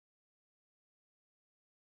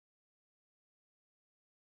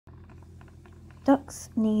Ducks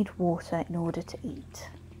need water in order to eat.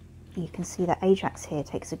 You can see that Ajax here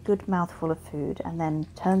takes a good mouthful of food and then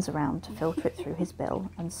turns around to filter it through his bill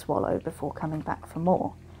and swallow before coming back for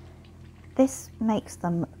more. This makes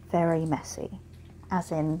them very messy,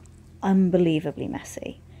 as in unbelievably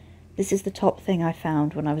messy. This is the top thing I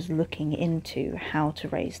found when I was looking into how to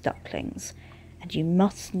raise ducklings, and you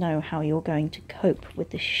must know how you're going to cope with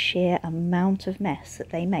the sheer amount of mess that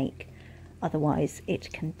they make, otherwise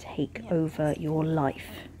it can take over your life.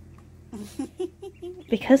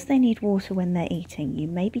 Because they need water when they're eating, you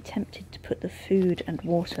may be tempted to put the food and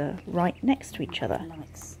water right next to each other.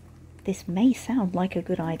 This may sound like a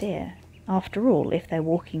good idea. After all, if they're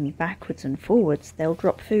walking backwards and forwards, they'll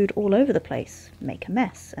drop food all over the place, make a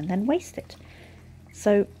mess, and then waste it.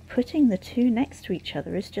 So putting the two next to each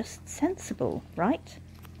other is just sensible, right?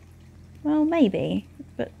 Well, maybe,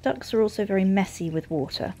 but ducks are also very messy with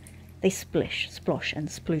water. They splish, splosh and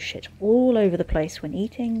sploosh it all over the place when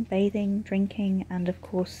eating, bathing, drinking, and of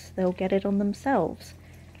course they'll get it on themselves.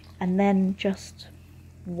 And then just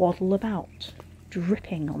waddle about,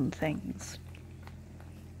 dripping on things.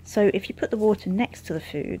 So if you put the water next to the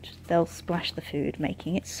food, they'll splash the food,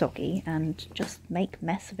 making it soggy and just make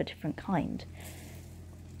mess of a different kind.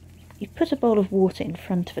 You put a bowl of water in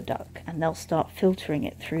front of a duck and they'll start filtering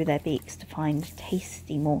it through their beaks to find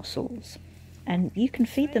tasty morsels. And you can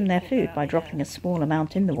feed them their food by dropping a small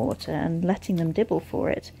amount in the water and letting them dibble for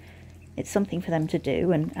it. It's something for them to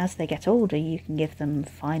do, and as they get older you can give them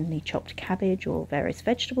finely chopped cabbage or various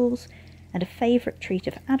vegetables, and a favourite treat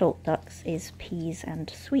of adult ducks is peas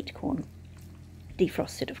and sweet corn,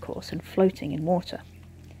 defrosted of course and floating in water.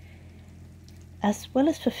 As well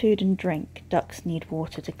as for food and drink, ducks need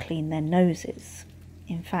water to clean their noses.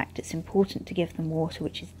 In fact, it's important to give them water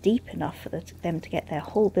which is deep enough for them to get their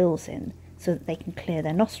whole bills in, so that they can clear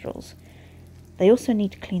their nostrils. They also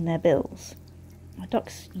need to clean their bills.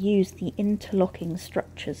 Ducks use the interlocking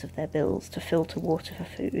structures of their bills to filter water for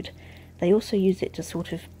food. They also use it to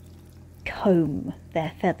sort of comb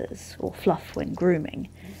their feathers or fluff when grooming.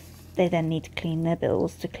 They then need to clean their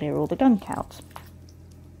bills to clear all the gunk out.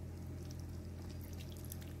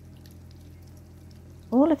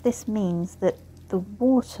 All of this means that the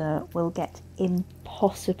water will get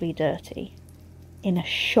impossibly dirty in a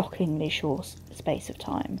shockingly short space of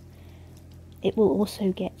time. It will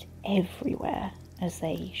also get everywhere as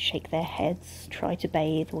they shake their heads, try to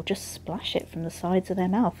bathe, or just splash it from the sides of their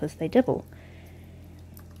mouth as they dibble.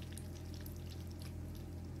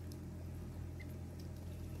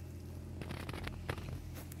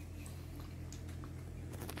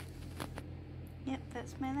 Yep,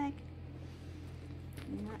 that's my leg.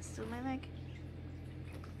 And that's still my leg.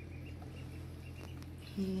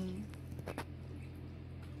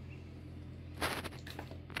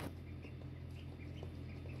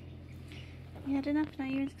 You had enough, now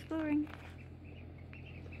you're exploring.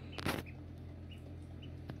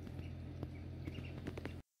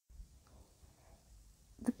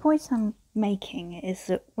 The point I'm making is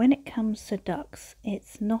that when it comes to ducks,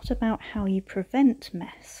 it's not about how you prevent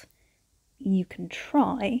mess. You can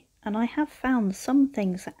try, and I have found some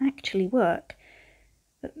things that actually work,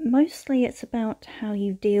 but mostly it's about how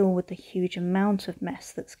you deal with the huge amount of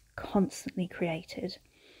mess that's constantly created.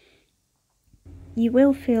 You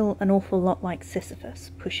will feel an awful lot like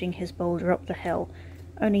Sisyphus pushing his boulder up the hill,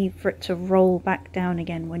 only for it to roll back down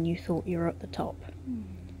again when you thought you were at the top.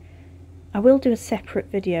 I will do a separate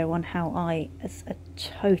video on how I, as a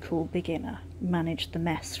total beginner, managed the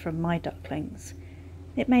mess from my ducklings.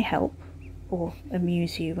 It may help, or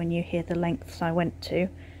amuse you when you hear the lengths I went to.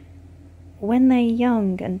 When they're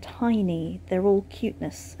young and tiny, they're all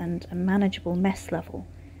cuteness and a manageable mess level.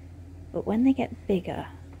 But when they get bigger,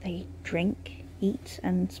 they drink, eat,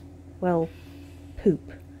 and, well,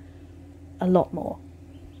 poop. A lot more.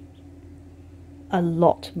 A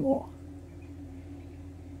lot more.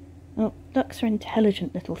 Well, ducks are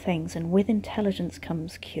intelligent little things, and with intelligence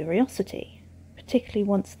comes curiosity. Particularly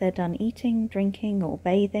once they're done eating, drinking, or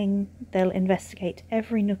bathing, they'll investigate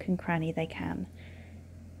every nook and cranny they can.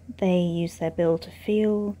 They use their bill to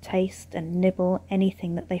feel, taste, and nibble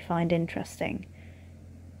anything that they find interesting.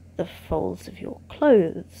 The folds of your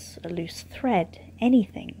clothes, a loose thread,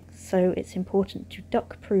 anything, so it's important to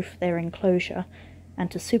duck-proof their enclosure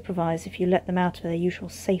and to supervise if you let them out of their usual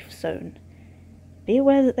safe zone. Be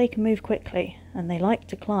aware that they can move quickly, and they like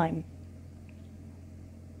to climb.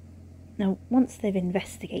 Now, once they've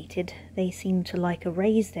investigated, they seem to like a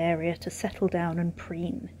raised area to settle down and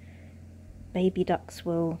preen. Baby ducks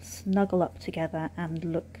will snuggle up together and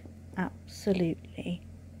look absolutely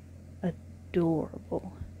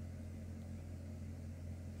adorable.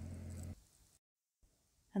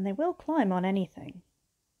 And and they will climb on anything.